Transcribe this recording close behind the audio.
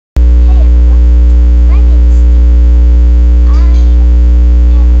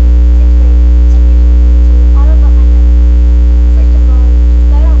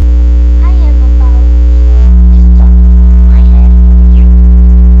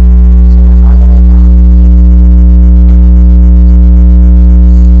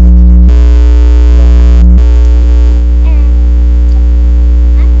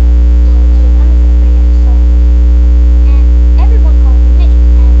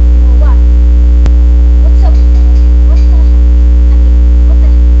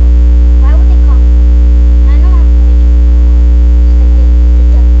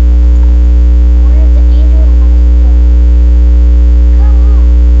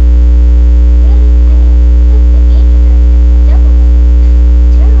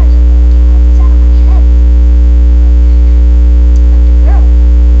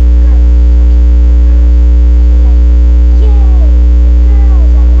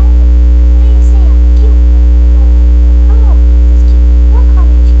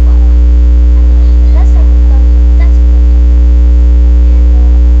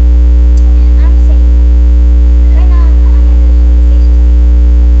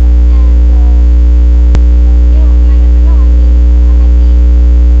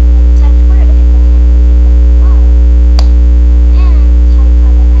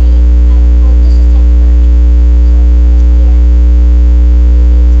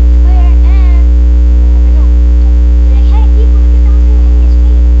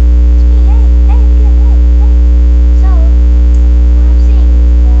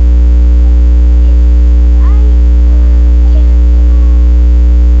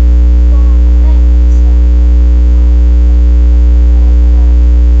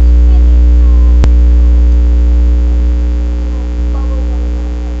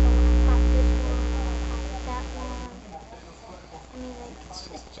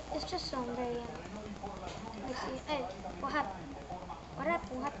so I'm very young. Let's see. Hey, what happened? What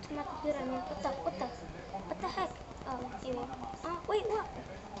happened? What happened to my computer? I mean, what the heck? Oh, here we go. Oh, wait, what?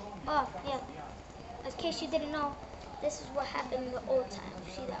 Oh, yeah. In case you didn't know, this is what happened in the old time.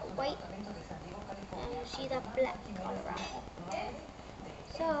 You see that white and you see that black all around.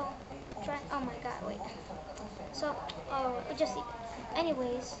 So, try. Oh my God, wait. So, just see.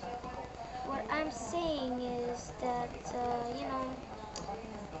 Anyways, what I'm saying is that you know,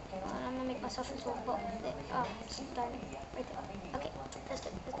 I'm gonna make myself into a boat. Oh, darn it, right there. Okay, that's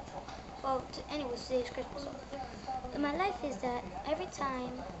good. That's good. Well, anyways, today's Christmas. So, my life is that every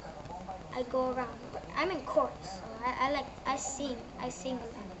time I go around, I'm in chorus. So I sing a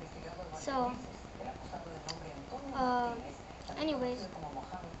lot. So, uh, anyways,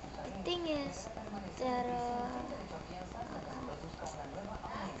 the thing is that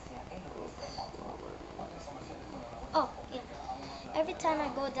oh yeah, every time I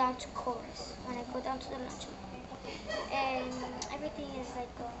go down to chorus, when I go down to the lunchroom, and everything is like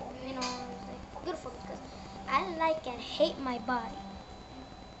you know, it's like beautiful because I like and hate my body,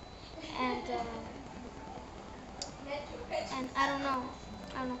 and I don't know,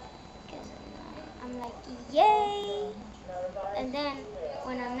 because I'm like yay, and then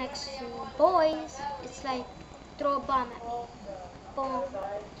when I'm next to boys, it's like throw a bomb at me, boom,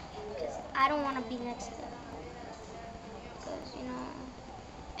 because I don't want to be next to them, because you know,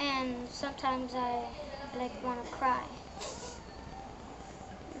 and sometimes I like want to cry.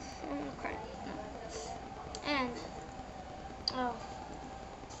 I want to cry. And oh,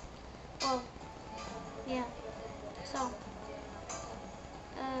 well, yeah. So,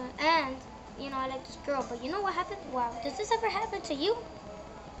 and you know, I like this girl, but you know what happened? Wow, does this ever happen to you?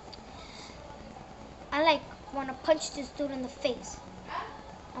 I like want to punch this dude in the face.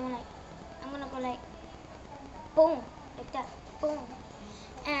 I'm gonna go like, boom, like that, boom,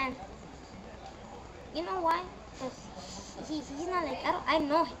 and you know why? Cause he's not like I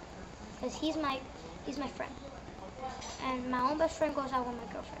know him, cause he's my friend, and my own best friend goes out with my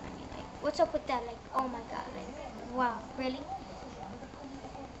girlfriend. I mean, like, what's up with that? Like, oh my God, like, wow, really?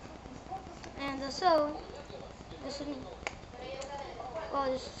 And so this is me. Well,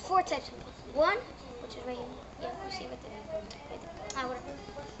 there's 4 types of me. One, which is right here. Yeah, you see right there. Right there. Ah, whatever.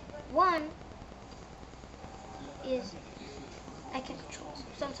 One is I can control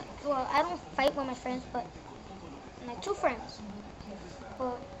sometimes. Well, I don't fight with my friends, but my 2 friends.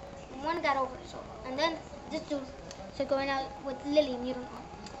 But one got over it, so and then this dude started going out with Lily, and you don't know.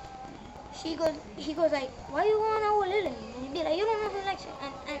 He goes like, why you going out with Lily? And he'd be like, you don't know who likes it.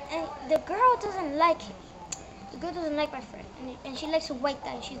 And the girl doesn't like him. The girl doesn't like my friend, and she likes a white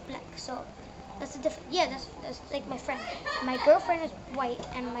guy, and she's black. So that's the difference. Yeah, that's like my friend. My girlfriend is white,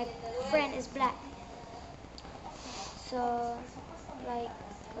 and my friend is black. So, like,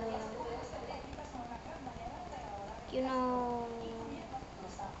 you know,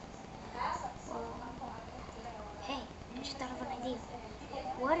 hey, I just thought of an idea.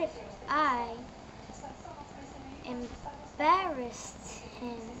 What if I embarrassed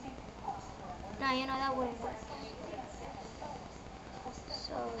him? No, you know, that wouldn't work.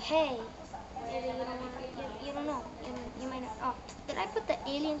 So, hey, maybe you don't want, you don't know. You might not. Oh, did I put the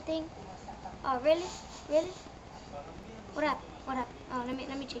alien thing? Oh, really? Really? What happened? What happened? Oh,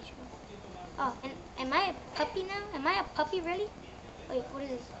 let me change it. Oh, and am I a puppy now? Am I a puppy really? Wait, what is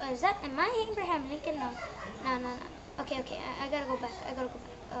this? Oh, is that? Am I Abraham Lincoln? No. Okay. I gotta go back.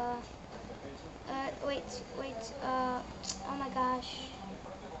 Wait. Oh my gosh.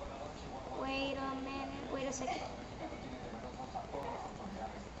 Wait a minute. Wait a second.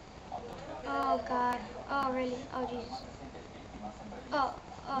 Oh God. Oh really? Oh Jesus. Oh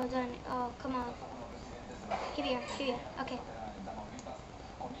darn it. Oh come on. Here we are. Okay.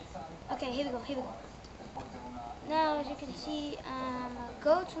 Okay, here we go. Now, as you can see,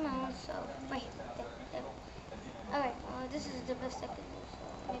 go to my own self. Right here. There. Alright, well, this is the best I can do.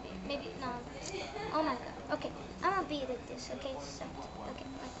 So maybe, no. Oh my God. Okay, I'm gonna be like this. Okay, so, okay.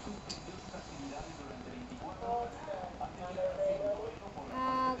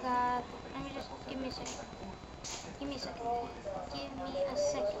 Oh God. Let me just, give me a second. Give me a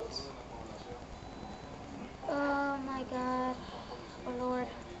second. Oh my God. Oh Lord.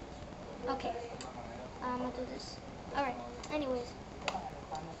 Okay. I'm gonna do this. Alright, anyways.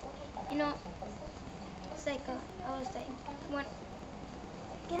 You know, it's like, I was like,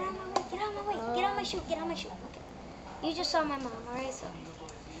 get out of my way, get out of my shoe. Okay. You just saw my mom, alright? So,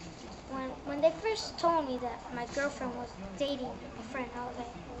 when they first told me that my girlfriend was dating a friend, I was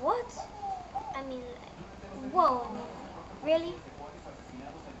like, what? I mean, like, whoa, I mean, really?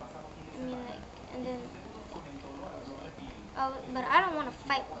 I mean, like, and then, but I don't want to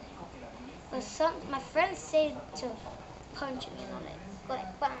fight with her. my friends say to punch him, go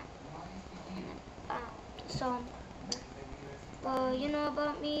like bam, and then bam. So, well, you know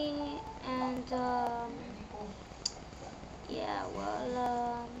about me, and yeah,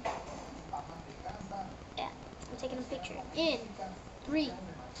 well, yeah, I'm taking a picture in 3.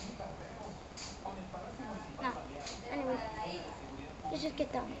 No, anyway, let's just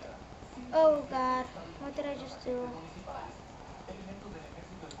get done with it. Oh God, what did I just do?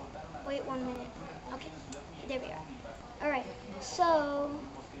 Wait 1 minute. Okay, there we are. Alright, so,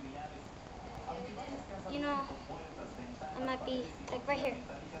 you know, I might be, like, right here.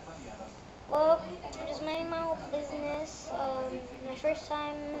 Well, I'm just minding my own business. My first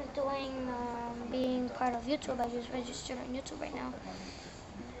time doing, being part of YouTube. I just registered on YouTube right now.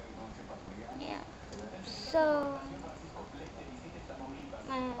 Yeah. So,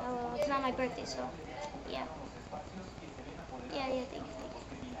 well, it's not my birthday, so, yeah. Yeah, thank you.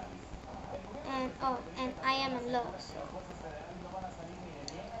 And, and I am in love, so.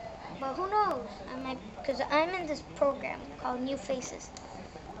 But who knows? I might, because I'm in this program called New Faces.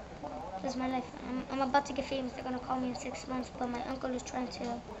 This is my life. I'm about to get famous. They're gonna call me in 6 months, but my uncle is trying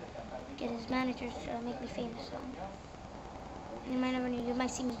to get his managers to make me famous. So you might never know. You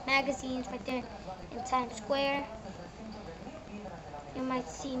might see me in magazines right there in Times Square. You might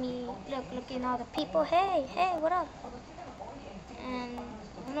see me looking at all the people. Hey, what up? And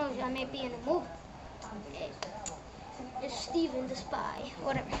who knows? I may be in a movie. Hey, it's Steven the Spy.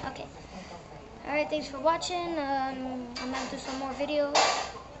 Whatever. Okay. Alright, thanks for watching. I'm gonna do some more videos.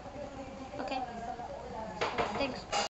 Okay. Thanks.